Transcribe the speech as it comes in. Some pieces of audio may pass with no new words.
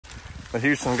But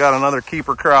Houston got another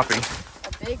keeper crappie.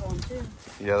 A big one too.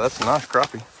 Yeah, that's a nice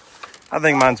crappie. I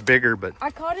think mine's bigger, but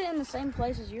I caught it in the same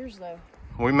place as yours though.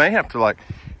 We may have to like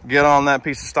get on that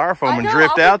piece of styrofoam and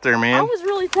drift out there, man. I was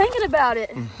really thinking about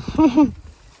it.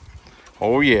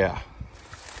 Oh yeah.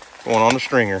 Going on the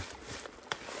stringer.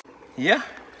 Yeah.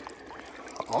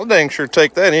 I'll dang sure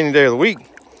take that any day of the week.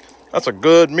 That's a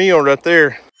good meal right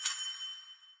there.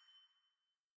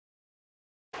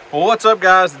 Well, what's up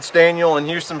guys? It's Daniel and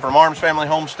Houston from Arms Family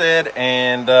Homestead,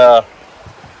 and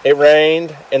it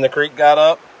rained and the creek got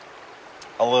up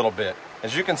a little bit.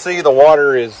 As you can see, the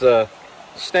water is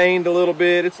stained a little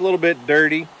bit. It's a little bit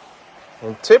dirty.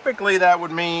 And typically that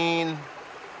would mean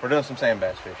we're doing some sand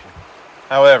bass fishing.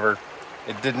 However,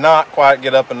 it did not quite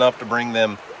get up enough to bring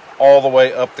them all the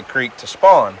way up the creek to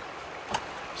spawn.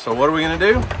 So what are we gonna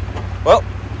do? Well,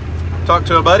 talked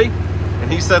to a buddy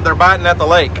and he said they're biting at the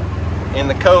lake in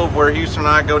the cove where Houston and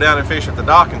I go down and fish at the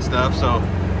dock and stuff. So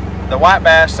the white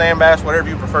bass, sand bass, whatever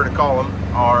you prefer to call them,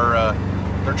 are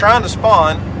they're trying to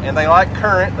spawn, and they like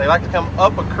current. They like to come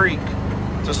up a creek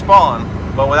to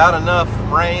spawn, but without enough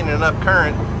rain and enough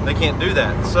current, they can't do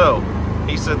that. So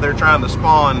he said they're trying to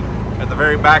spawn at the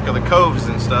very back of the coves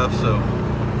and stuff. So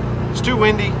it's too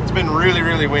windy. It's been really,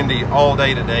 really windy all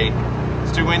day today.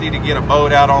 It's too windy to get a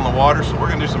boat out on the water, so we're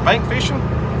gonna do some bank fishing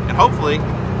and hopefully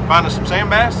find us some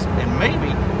sand bass and maybe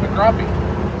a crappie.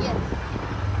 Yes.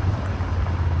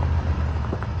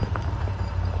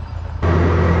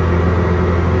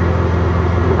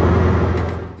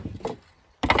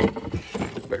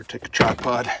 Better take a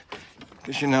tripod,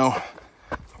 because you know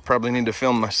I probably need to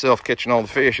film myself catching all the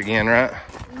fish again, right?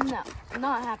 No,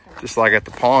 not happening. Just like at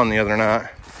the pond the other night.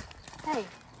 Hey,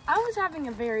 I was having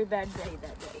a very bad day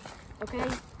that day, okay?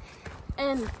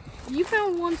 And you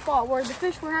found one spot where the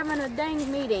fish were having a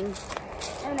dang meeting,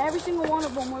 and every single one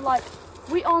of them were like,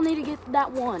 we all need to get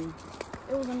that one.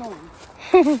 It was annoying.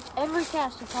 Every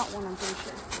cast you caught one, I'm pretty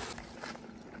sure.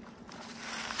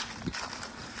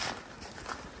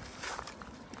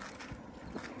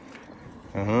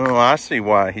 Oh, I see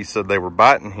why he said they were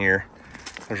biting here.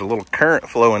 There's a little current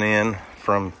flowing in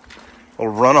from a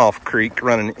little runoff creek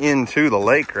running into the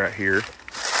lake right here.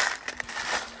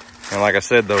 And like I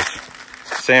said, those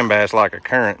sand bass like a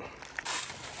current.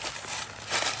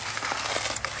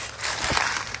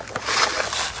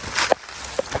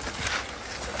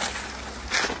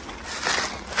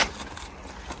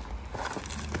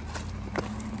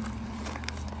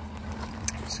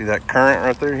 See that current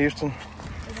right there, Houston?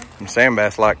 And sand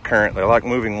bass like current. They like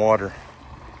moving water.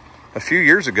 A few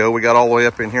years ago, we got all the way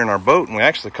up in here in our boat, and we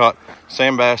actually caught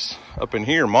sand bass up in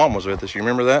here. Mom was with us. You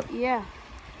remember that? Yeah.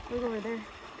 Look over there.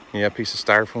 Yeah, a piece of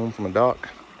styrofoam from a dock.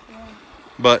 Yeah.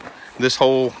 But this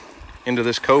whole end of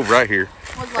this cove right here,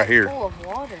 Was like right here. full of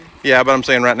water. Yeah, but I'm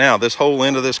saying right now, this whole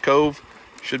end of this cove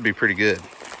should be pretty good.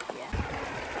 Yeah.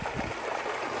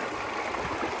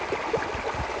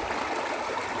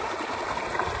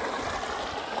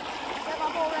 Got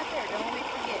my bowl right there. Don't let me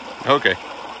forget. Okay.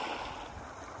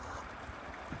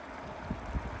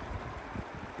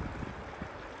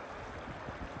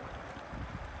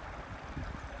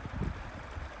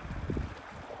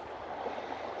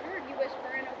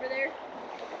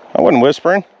 I wasn't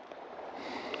whispering.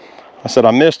 I said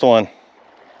I missed one.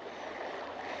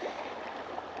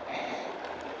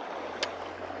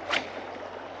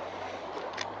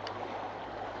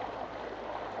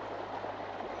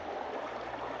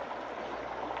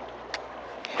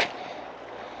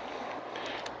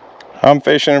 I'm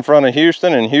fishing in front of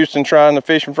Houston, and Houston trying to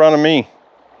fish in front of me.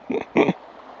 I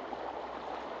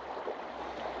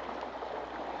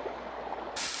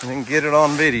didn't get it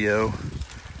on video,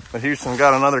 but Houston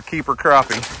got another keeper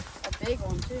crappie. A big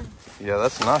one too. Yeah,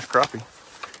 that's a nice crappie.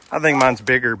 I think mine's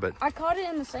bigger, but I caught it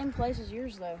in the same place as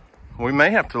yours though. We may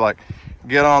have to like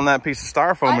get on that piece of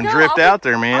styrofoam and drift out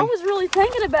there, man. I was really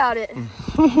thinking about it.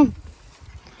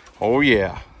 Oh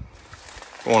yeah.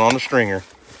 Going on the stringer.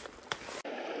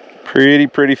 Pretty,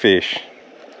 pretty fish.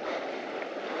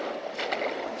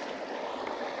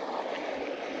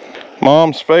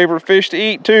 Mom's favorite fish to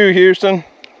eat too, Houston.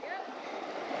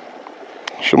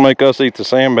 She'll make us eat the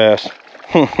sand bass.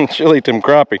 She'll eat them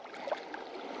crappie.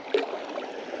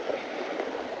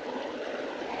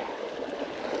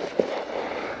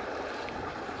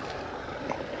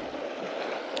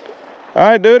 All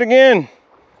right, do it again.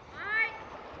 All right,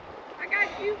 I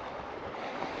got you.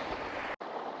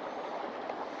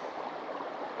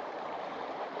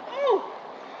 Oh,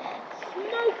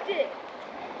 smoked it.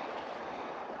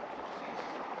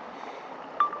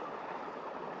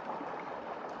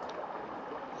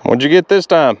 What'd you get this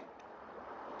time?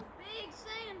 Big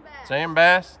sand bass. Sand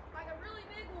bass? Like a really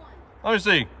big one. Let me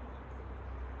see.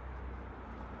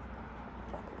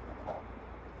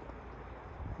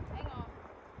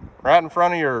 Right in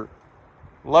front of your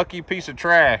lucky piece of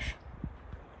trash.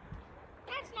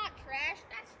 That's not trash,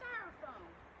 that's styrofoam.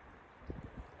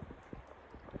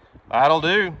 That'll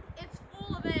do. It's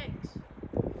full of eggs.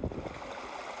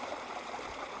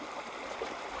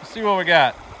 Let's see what we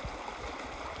got.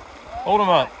 Hold them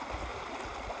up.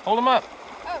 Hold them up.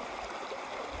 Oh.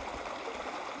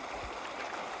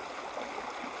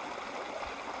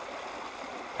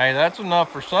 Hey, that's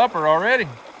enough for supper already.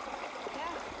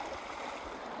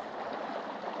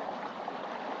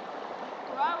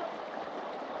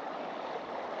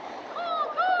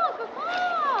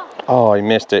 Oh, he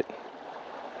missed it.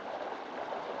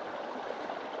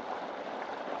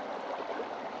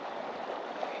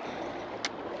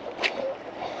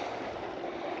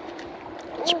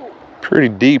 It's pretty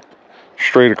deep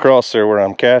straight across there where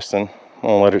I'm casting. I'm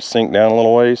gonna let it sink down a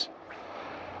little ways.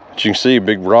 But you can see a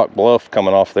big rock bluff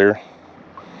coming off there.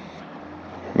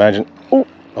 Imagine,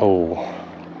 oh,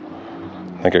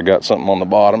 I think I got something on the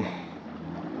bottom.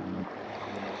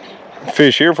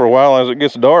 Fish here for a while. As it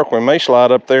gets dark, we may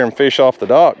slide up there and fish off the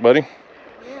dock, buddy.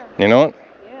 Yeah. You know what?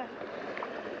 Yeah.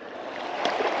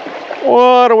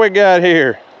 What do we got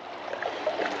here?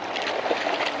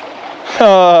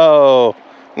 Oh,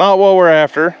 not what we're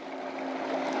after,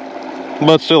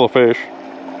 but still a fish.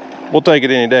 We'll take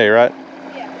it any day, right?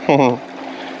 Yeah.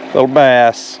 Little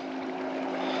bass.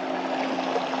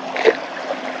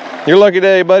 Your lucky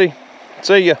day, buddy.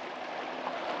 See ya.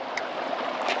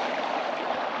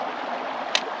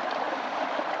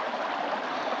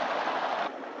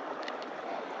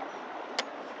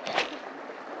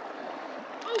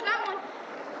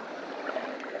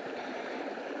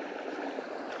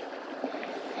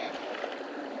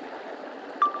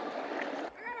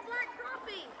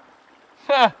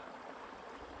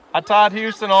 I tied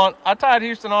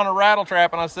Houston on a rattle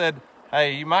trap, and I said,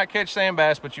 hey, you might catch sand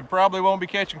bass, but you probably won't be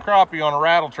catching crappie on a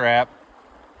rattle trap.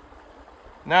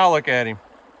 Now look at him.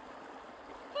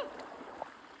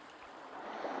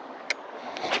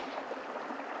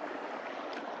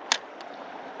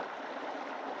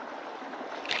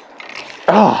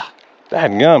 Ah,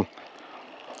 dadgum.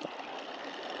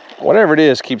 Whatever it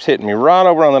is keeps hitting me right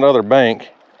over on that other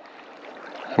bank.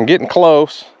 I'm getting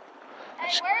close.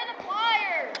 Hey, where are the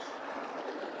pliers?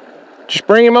 Just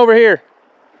bring him over here.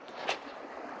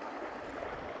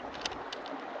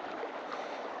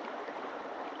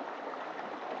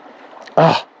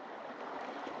 Ah,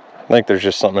 I think there's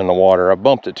just something in the water. I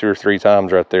bumped it 2 or 3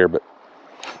 times right there, but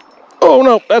oh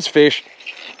no, that's fish.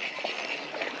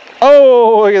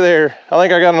 Oh, look at there. I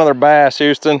think I got another bass,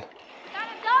 Houston. Got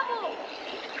a double.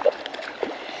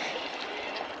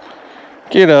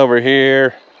 Get over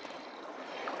here.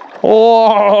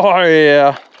 Oh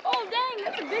yeah. Oh dang,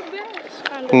 that's a big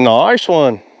bass. Nice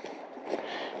one.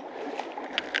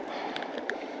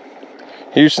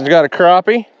 Houston's got a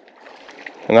crappie,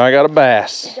 and I got a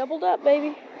bass. Doubled up,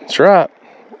 baby. That's right.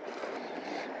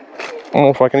 I don't know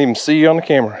if I can even see you on the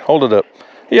camera. Hold it up.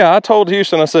 Yeah, I told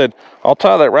Houston, I said, I'll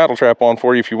tie that rattle trap on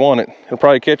for you if you want it. It'll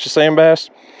probably catch a sand bass,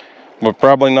 but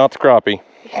probably not the crappie.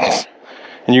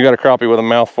 And you got a crappie with a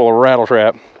mouthful of rattle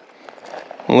trap.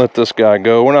 Let this guy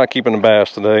go. We're not keeping the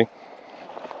bass today.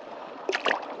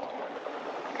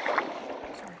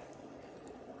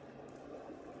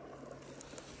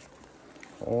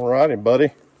 Alrighty,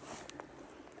 buddy.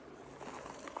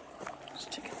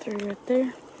 Just stick it through right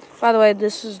there. By the way,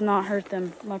 this does not hurt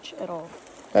them much at all.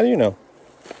 How do you know?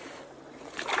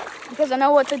 Because I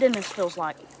know what the dentist feels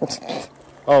like.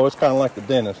 Oh, it's kind of like the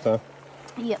dentist, huh?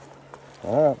 Yep.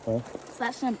 Alright, well. It's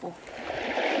that simple.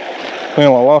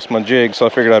 Well, I lost my jig, so I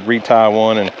figured I'd retie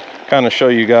one and kind of show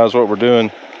you guys what we're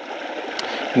doing.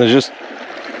 And there's just,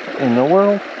 in the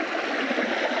world,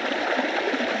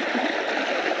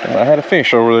 I had a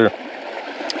fish over there.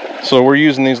 So we're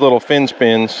using these little fin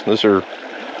spins. These are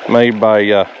made by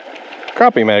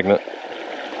Crappie Magnet.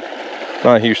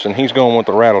 Not Houston. He's going with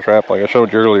the rattle trap like I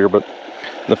showed you earlier, but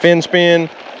the fin spin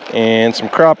and some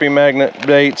Crappie Magnet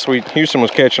baits. Houston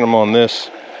was catching them on this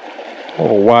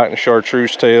little white and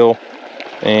chartreuse tail.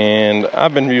 And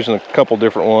I've been using a couple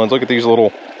different ones. Look at these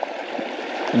little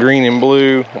green and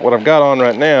blue. What I've got on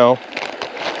right now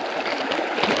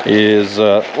is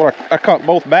I caught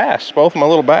both of my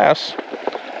little bass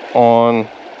on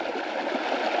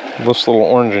this little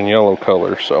orange and yellow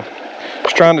color. So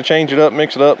just trying to change it up,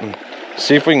 mix it up, and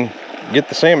see if we can get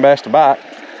the sand bass to bite.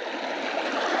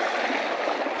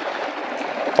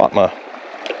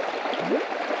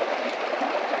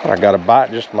 I got a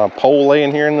bite, just my pole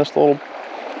laying here in this little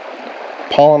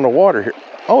pond of water here.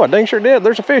 Oh, I dang sure did.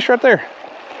 There's a fish right there.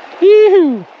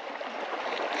 Yee-hoo!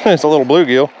 It's a little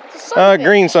bluegill.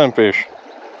 Green sunfish.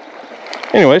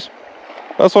 Anyways,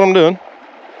 That's what I'm doing.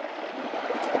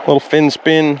 Little fin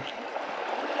spin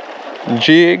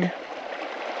jig.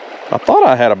 I thought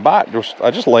I had a bite.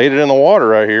 I just laid it in the water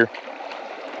right here.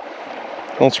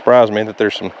 Don't surprise me that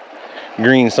there's some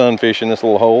green sunfish in this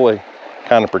little hole. They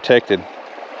kind of protected.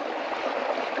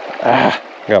 Ah,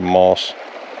 got moss.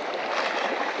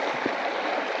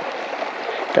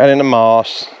 Got into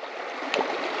moss.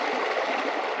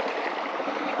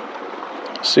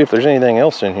 Let's see if there's anything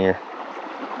else in here.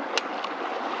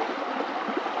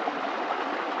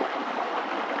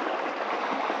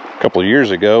 A couple of years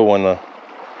ago when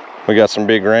we got some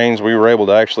big rains, we were able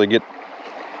to actually get,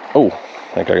 oh,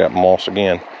 I think I got moss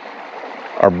again.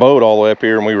 Our boat all the way up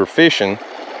here, and we were fishing.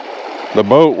 The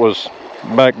boat was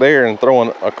back there and throwing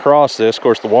across this. Of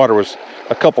course, the water was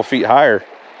a couple feet higher.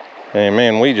 And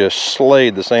man, we just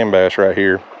slayed the sand bass right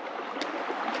here.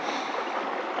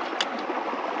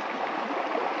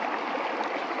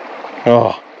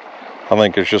 Oh, I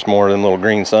think there's just more than little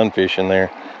green sunfish in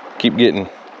there. Keep getting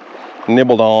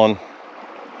nibbled on.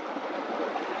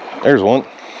 There's one.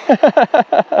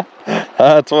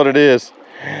 That's what it is.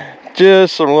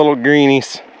 Just some little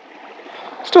greenies.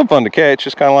 Still fun to catch.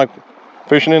 Just kind of like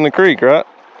fishing in the creek, right?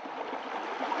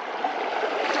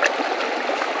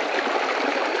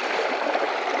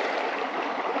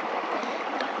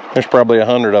 There's probably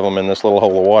 100 of them in this little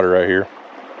hole of water right here.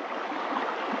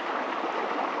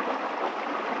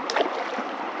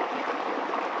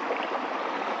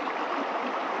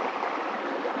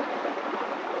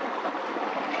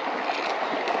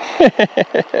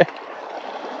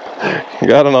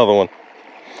 Got another one.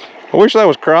 I wish that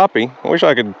was crappie. I wish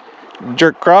I could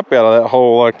jerk crappie out of that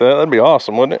hole like that. That'd be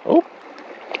awesome, wouldn't it? Oh,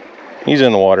 he's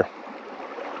in the water.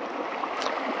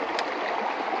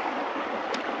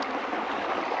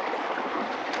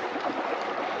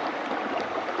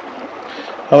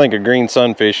 I think a green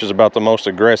sunfish is about the most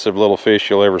aggressive little fish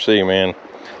you'll ever see, man.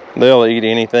 They'll eat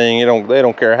anything. They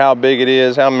don't care how big it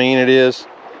is, how mean it is.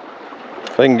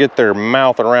 If they can get their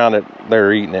mouth around it,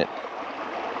 they're eating it.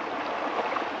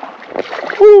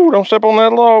 Woo, don't step on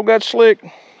that log, that's slick.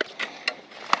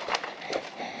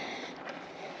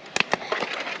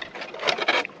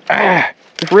 Ah,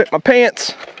 just ripped my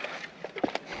pants.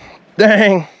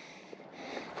 Dang.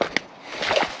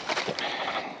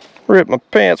 Ripped my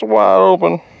pants wide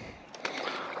open.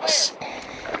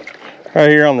 Right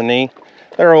here on the knee.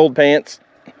 They're old pants.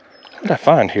 What did I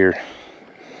find here?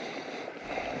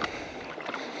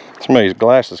 Somebody's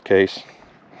glasses case.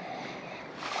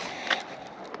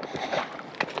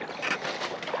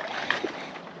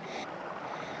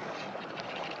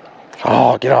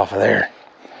 Oh, get off of there.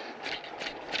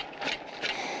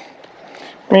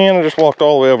 Man, I just walked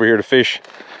all the way over here to fish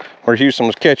where Houston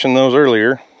was catching those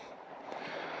earlier.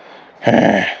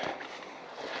 And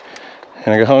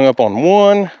I got hung up on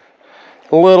one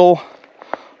little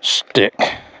stick.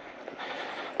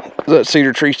 Is that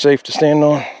cedar tree safe to stand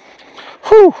on?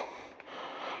 Whew!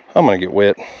 I'm gonna get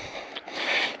wet.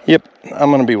 Yep, I'm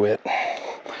gonna be wet.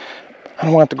 I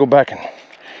don't want to go back and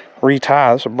retie.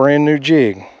 This is a brand new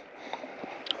jig.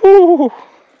 Woo!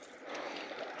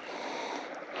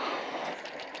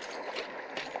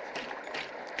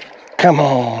 Come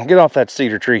on, get off that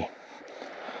cedar tree.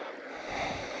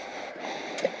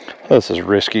 This is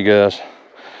risky, guys.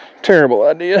 Terrible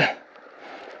idea.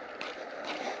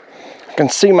 I can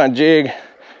see my jig.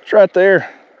 It's right there.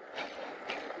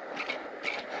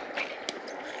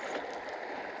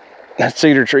 That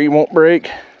cedar tree won't break.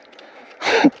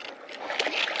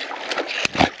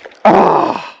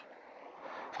 Ah,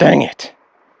 dang it.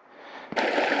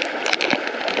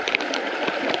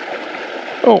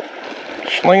 Oh,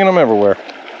 slinging them everywhere.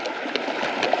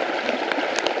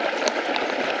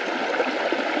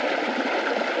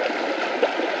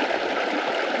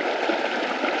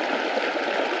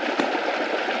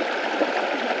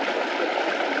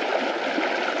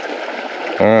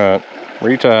 All right,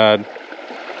 retied.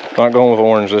 Not going with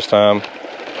orange this time,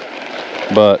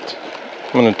 but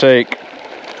I'm gonna take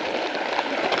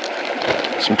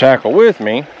some tackle with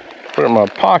me, put it in my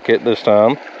pocket this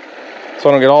time, so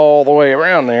I don't get all the way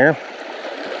around there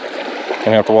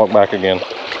and have to walk back again.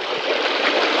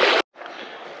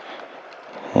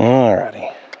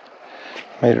 Alrighty,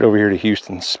 made it over here to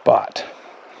Houston's spot.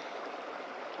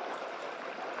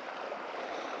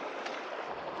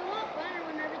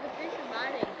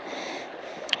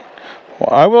 Well,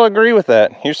 I will agree with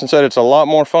that. Houston said it's a lot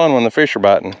more fun when the fish are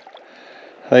biting.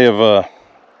 They have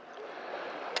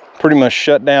pretty much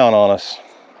shut down on us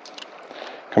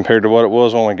compared to what it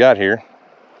was when we got here,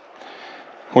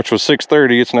 which was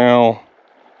 6:30. It's now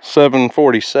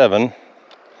 7:47.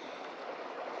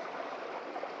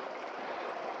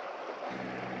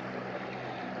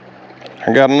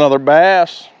 I got another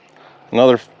bass,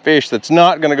 another fish that's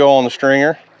not gonna go on the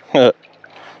stringer.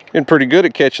 Been pretty good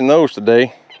at catching those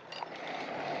today.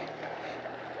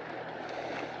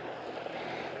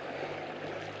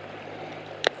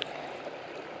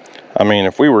 I mean,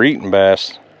 if we were eating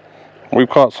bass, we've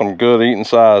caught some good eating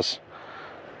size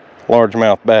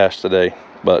largemouth bass today,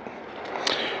 but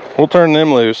we'll turn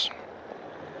them loose.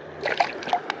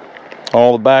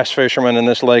 All the bass fishermen in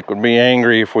this lake would be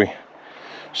angry if we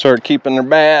start keeping their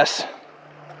bass.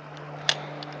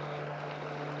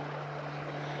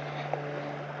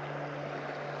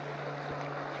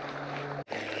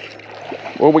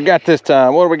 What we got this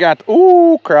time? What do we got?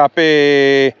 Ooh,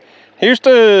 crappie.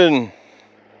 Houston.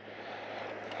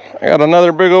 I got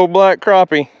another big old black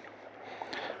crappie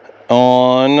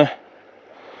on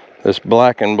this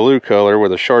black and blue color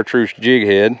with a chartreuse jig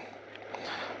head.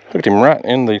 Look at him right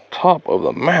in the top of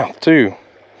the mouth too.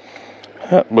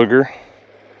 That booger.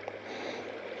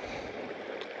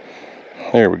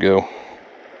 There we go.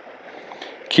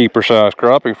 Keeper size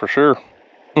crappie for sure.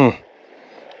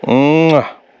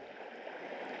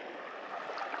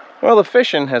 Well, the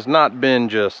fishing has not been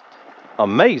just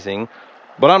amazing,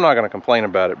 but I'm not going to complain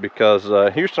about it because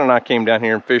Houston and I came down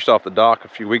here and fished off the dock a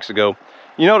few weeks ago.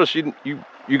 You notice you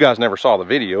guys never saw the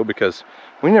video because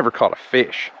we never caught a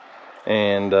fish.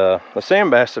 And the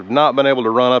sand bass have not been able to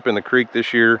run up in the creek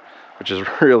this year, which is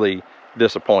really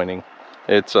disappointing.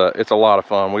 It's a lot of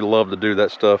fun. We love to do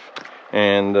that stuff.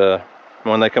 And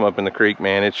when they come up in the creek,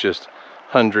 man, it's just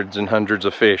hundreds and hundreds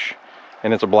of fish.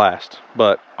 And it's a blast.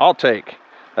 But I'll take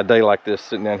a day like this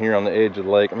sitting down here on the edge of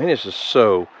the lake. I mean, it's just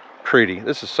so pretty.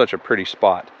 This is such a pretty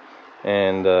spot.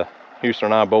 And Houston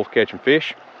and I both catching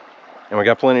fish. And we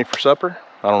got plenty for supper.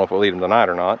 I don't know if we'll eat them tonight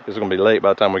or not, because it's going to be late by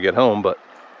the time we get home. But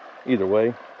either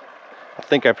way, I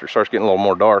think after it starts getting a little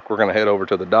more dark, we're going to head over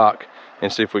to the dock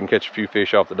and see if we can catch a few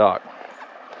fish off the dock.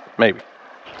 Maybe.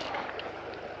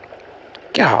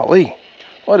 Golly,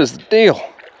 what is the deal?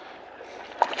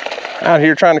 Out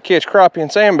here trying to catch crappie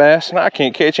and sand bass, and I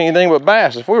can't catch anything but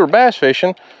bass. If we were bass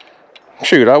fishing,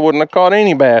 shoot, I wouldn't have caught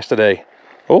any bass today.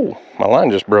 Oh, my line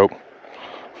just broke.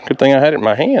 Good thing I had it in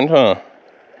my hand, huh?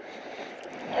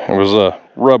 It was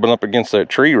rubbing up against that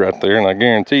tree right there, and I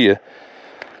guarantee you,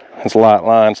 it's a light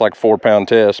line. It's like a 4-pound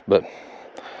test, but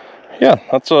yeah,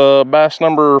 that's bass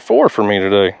number 4 for me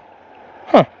today.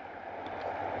 Huh.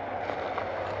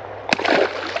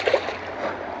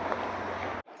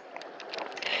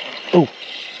 Ooh,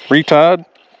 retied,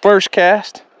 first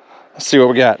cast. Let's see what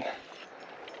we got.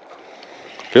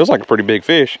 Feels like a pretty big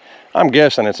fish. I'm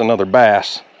guessing it's another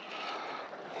bass.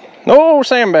 No,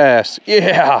 sand bass.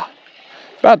 Yeah,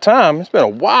 about time. It's been a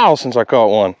while since I caught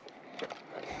one.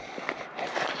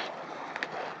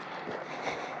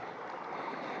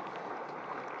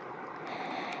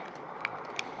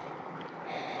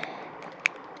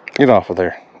 Get off of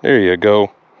there. There you go.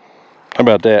 How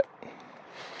about that?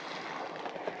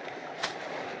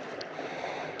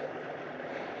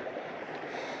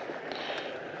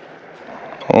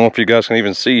 I don't know if you guys can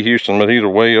even see Houston, but he's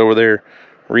way over there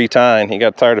retying. He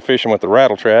got tired of fishing with the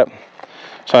rattle trap,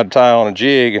 so I had to tie on a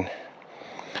jig, and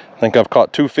I think I've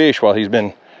caught 2 fish while he's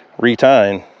been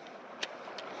retying.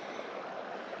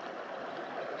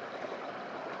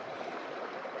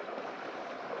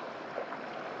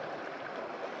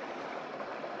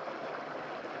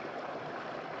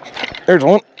 There's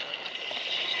one.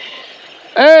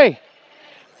 Hey!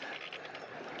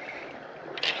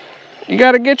 You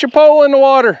gotta get your pole in the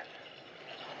water.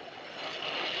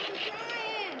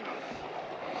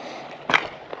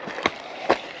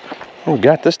 What we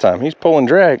got this time? He's pulling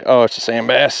drag. Oh, it's a sand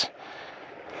bass.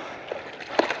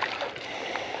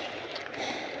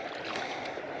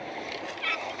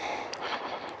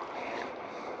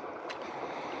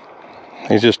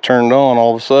 He's just turned on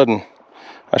all of a sudden.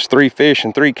 That's 3 fish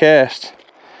and 3 casts.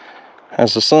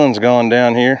 As the sun's gone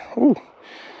down here. Ooh,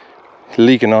 it's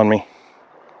leaking on me.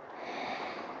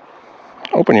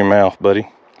 Open your mouth, buddy.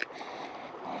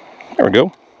 There we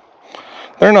go.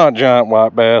 They're not giant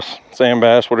white bass, sand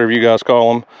bass, whatever you guys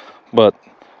call them, but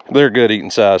they're good eating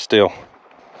size still.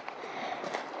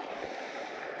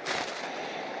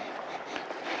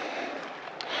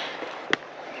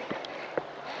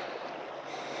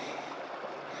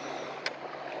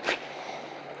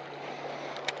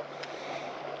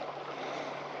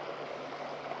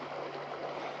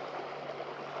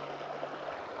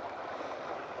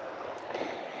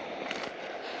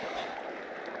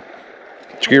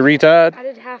 Did you get retied? I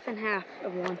did half and half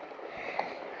of one.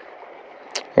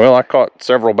 Well, I caught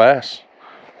several bass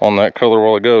on that color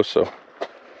while ago, so.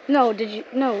 No, did you?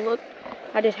 No, look.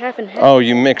 I did half and half. Oh,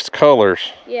 you mixed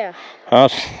colors. Yeah.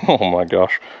 Oh my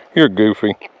gosh, you're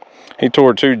goofy. He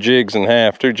tore two jigs in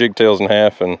half, two jig tails in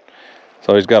half, and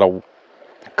so he's got a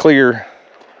clear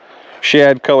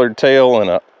shad colored tail and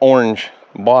an orange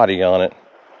body on it.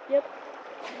 Yep.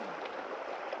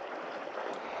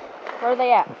 Where are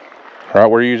they at? Right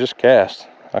where you just cast.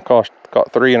 I caught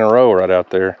 3 in a row right out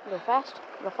there. Go fast?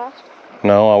 Go fast?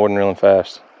 No, I wasn't reeling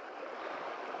fast.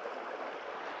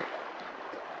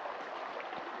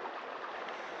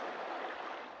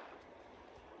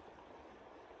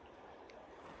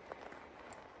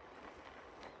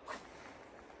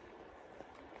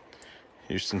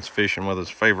 Houston's fishing with his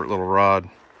favorite little rod.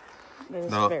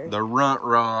 The runt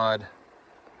rod.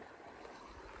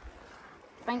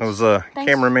 That was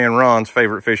cameraman Ron's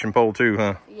favorite fishing pole too,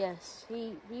 huh? Yes,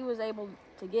 he was able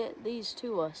to get these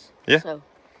to us. Yeah. So.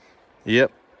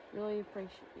 Yep. Really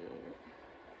appreciate it.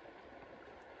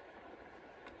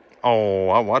 Oh,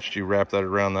 I watched you wrap that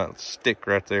around that stick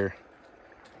right there.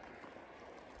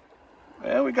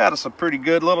 Well, we got us a pretty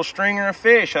good little stringer of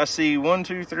fish. I see 1,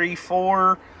 2, 3,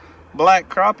 4 black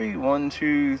crappie, 1,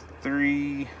 2,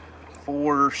 3,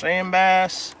 4 sand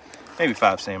bass, maybe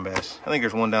 5 sand bass. I think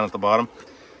there's one down at the bottom.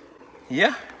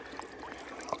 Yeah,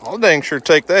 I'll dang sure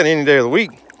take that any day of the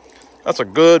week. That's a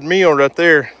good meal right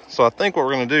there. So I think what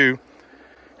we're gonna do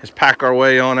is pack our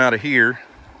way on out of here,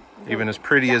 even as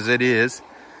pretty as it is,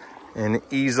 and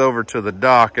ease over to the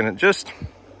dock and just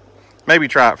maybe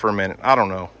try it for a minute. I don't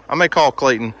know. I may call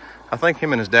Clayton. I think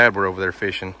him and his dad were over there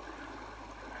fishing.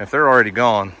 If they're already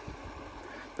gone,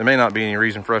 there may not be any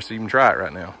reason for us to even try it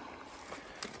right now.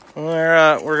 All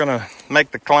right, we're gonna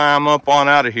make the climb up on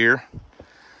out of here.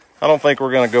 I don't think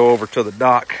we're gonna go over to the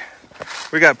dock.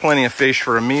 We got plenty of fish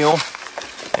for a meal,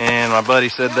 and my buddy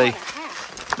said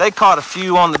they caught a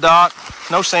few on the dock.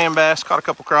 No sand bass, caught a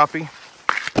couple crappie,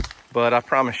 but I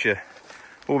promise you,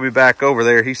 we'll be back over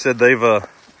there. He said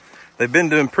they've been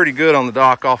doing pretty good on the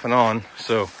dock off and on,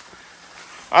 so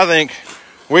I think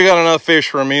we got enough fish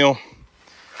for a meal,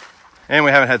 and we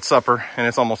haven't had supper, and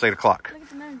it's almost 8 o'clock. Look at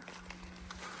the moon.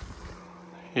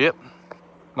 Yep,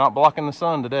 not blocking the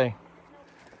sun today.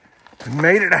 We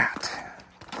made it out.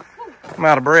 I'm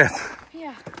out of breath.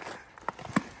 Yeah.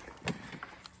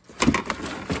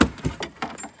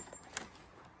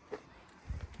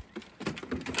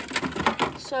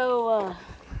 So,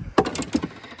 I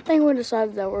think we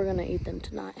decided that we're gonna eat them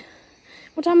tonight.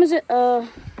 What time is it?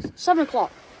 7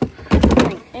 o'clock. I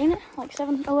think, ain't it? Like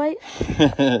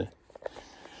 7:08?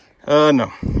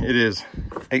 No, it is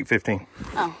 8:15.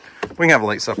 Oh. We can have a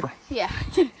late supper. Yeah,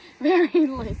 very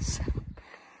late.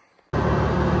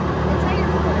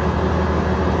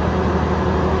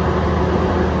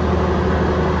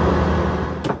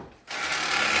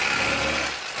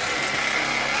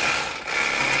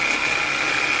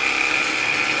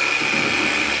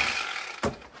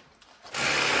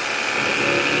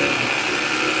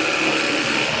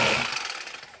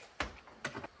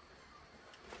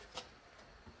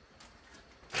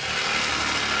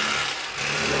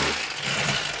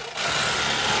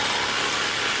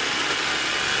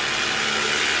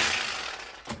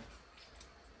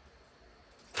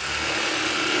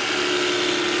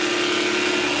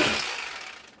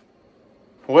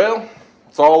 Well,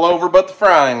 it's all over but the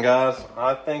frying, guys.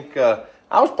 I think I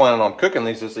was planning on cooking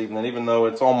these this evening, even though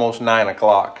it's almost 9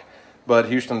 o'clock. But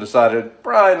Houston decided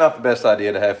probably not the best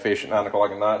idea to have fish at 9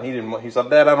 o'clock at night. He said,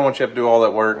 Dad, I don't want you to have to do all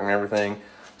that work and everything.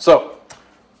 So,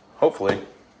 hopefully,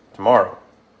 tomorrow.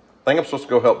 I think I'm supposed to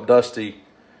go help Dusty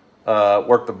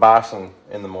work the bison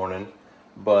in the morning.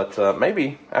 But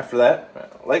maybe after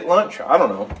that, late lunch, I don't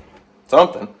know,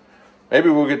 something. Maybe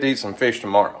we'll get to eat some fish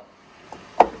tomorrow.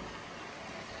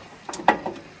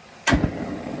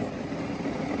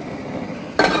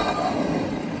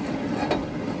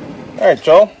 All right,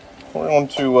 y'all, we're going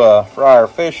to fry our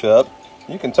fish up.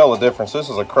 You can tell the difference.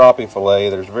 This is a crappie fillet.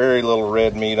 There's very little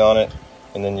red meat on it.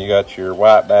 And then you got your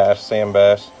white bass, sand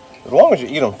bass. As long as you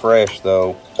eat them fresh,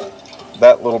 though,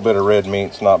 that little bit of red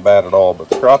meat's not bad at all. But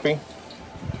the crappie,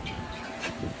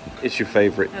 it's your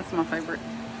favorite. That's my favorite.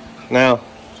 Now,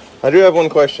 I do have one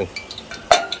question.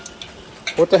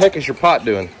 What the heck is your pot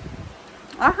doing?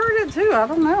 I heard it too. I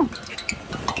don't know.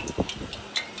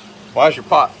 Why is your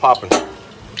pot popping?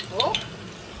 Well,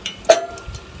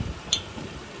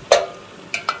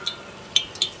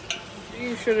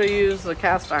 you should have used the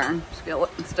cast iron skillet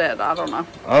instead. I don't know.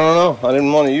 I don't know. I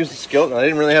didn't want to use the skillet. I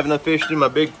didn't really have enough fish to do my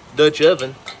big Dutch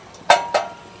oven.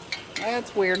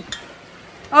 That's weird.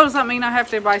 Oh, does that mean I have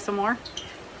to buy some more?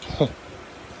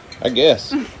 I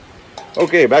guess.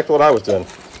 Okay, back to what I was doing.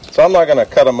 So I'm not going to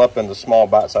cut them up into small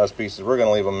bite-sized pieces. We're going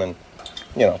to leave them in,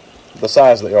 you know, the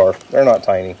size they are. They're not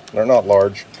tiny. They're not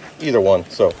large. Either one.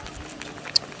 So,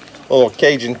 a little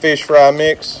Cajun fish fry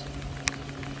mix.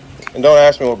 And don't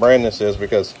ask me what brand this is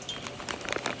because,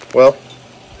 well,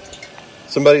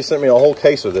 somebody sent me a whole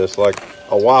case of this like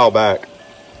a while back.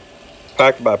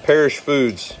 Packed by Parish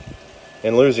Foods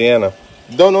in Louisiana.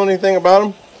 Don't know anything about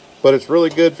them, but it's really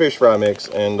good fish fry mix,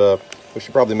 and we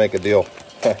should probably make a deal.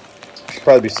 We should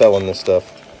probably be selling this stuff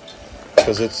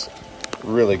because it's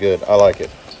really good. I like it.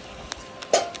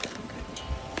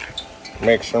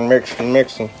 Mixing, mixing,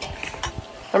 mixing.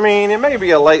 I mean, it may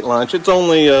be a late lunch. It's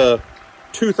only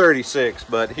 2:36,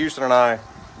 but Houston and I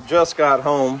just got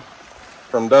home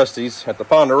from Dusty's at the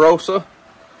Ponderosa.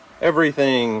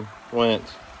 Everything went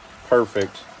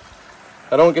perfect.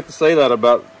 I don't get to say that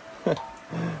about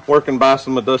working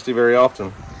bison with Dusty very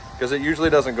often because it usually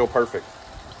doesn't go perfect.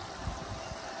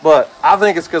 But I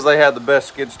think it's because they had the best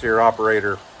skid steer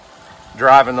operator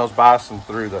driving those bison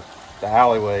through the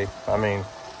alleyway. I mean,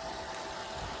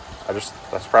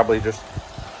 that's probably just,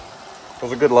 it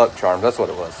was a good luck charm. That's what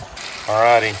it was.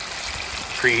 Alrighty,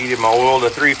 preheated my oil to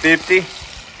 350.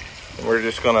 And we're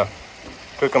just gonna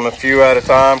cook them a few at a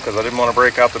time because I didn't want to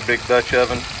break out the big Dutch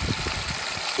oven.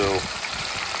 So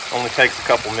only takes a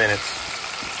couple minutes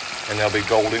and they'll be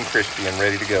golden crispy and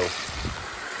ready to go.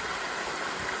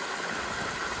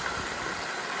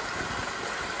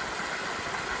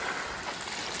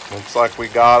 Looks like we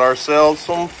got ourselves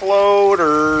some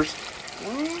floaters.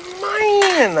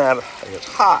 Man, that is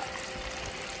hot.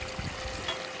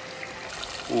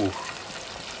 Ooh,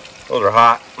 those are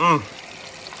hot.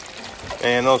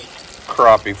 And those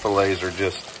crappie fillets are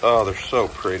just, oh, they're so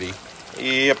pretty.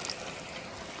 Yep.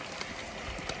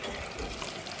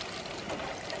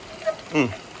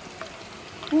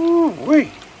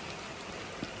 Ooh-wee.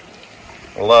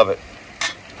 Love it.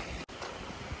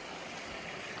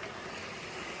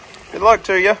 Good luck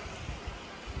to you.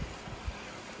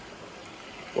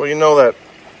 Well, you know that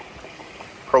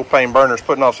propane burner's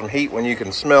putting off some heat when you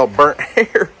can smell burnt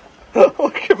hair.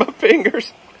 Look at my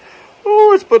fingers.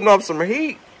 Oh, it's putting off some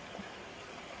heat.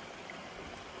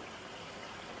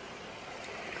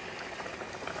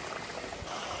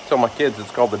 Tell my kids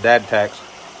it's called the dad tax.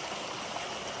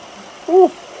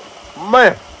 Ooh,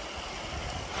 man.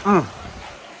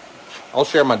 I'll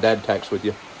share my dad tax with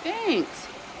you. Thanks.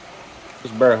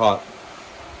 It's very hot.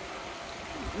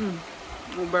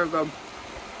 We better go.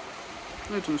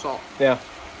 Need some salt. Yeah.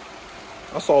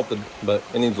 I salted, but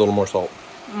it needs a little more salt.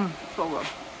 So good.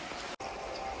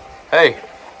 Hey,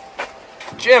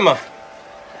 Gemma.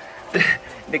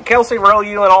 Did Kelsey roll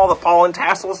you in all the pollen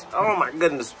tassels? Oh my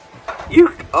goodness. You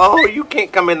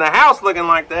can't come in the house looking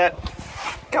like that.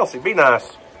 Kelsey, be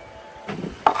nice.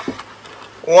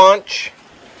 Lunch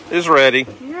is ready.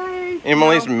 Yay.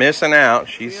 Emily's missing out.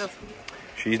 She's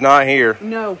not here.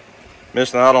 No.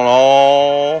 Missing out on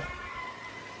all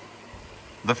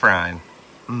the frying.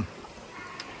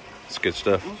 It's good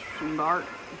stuff. Those are some dark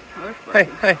hush Hey,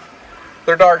 puppies. hey.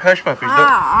 They're dark hush puppies.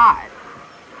 Hot.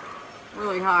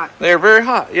 Really hot. They're very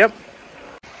hot, yep.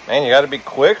 Man, you got to be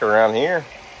quick around here.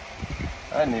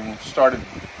 I hadn't even started,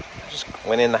 just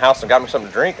went in the house and got me something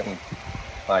to drink, and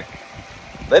like,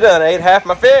 they done ate half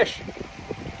my fish.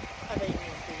 I've eaten your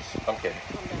fish. I'm kidding.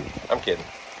 I'm kidding.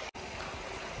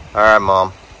 All right,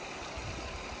 Mom.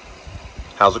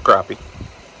 How's the crappie?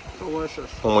 Delicious.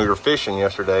 When we were fishing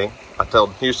yesterday, I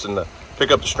told Houston to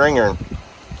pick up the stringer and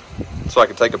so I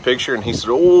could take a picture, and he said,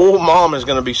 "Oh, Mom is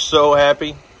going to be so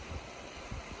happy."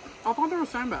 I thought there was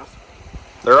sand bass.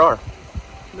 There are.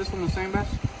 This one was sand bass?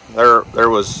 There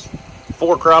was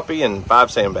 4 crappie and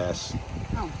 5 sand bass.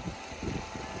 Oh.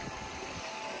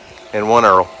 And 1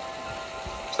 Earl.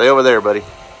 Stay over there, buddy.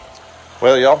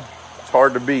 Well, y'all, it's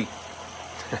hard to beat.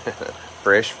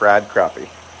 Fresh fried crappie.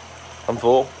 I'm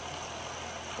full.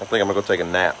 I think I'm gonna go take a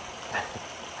nap.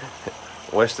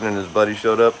 Weston and his buddy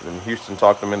showed up, and Houston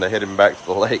talked them into heading back to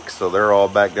the lake, so they're all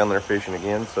back down there fishing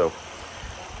again. So,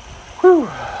 whew,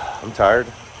 I'm tired.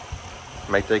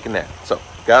 May take a nap. So,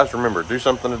 guys, remember, do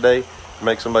something today to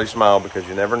make somebody smile, because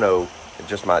you never know, it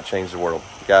just might change the world.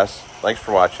 Guys, thanks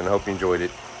for watching. I hope you enjoyed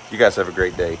it. You guys have a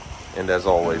great day, and as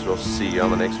always, we'll see you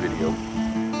on the next video.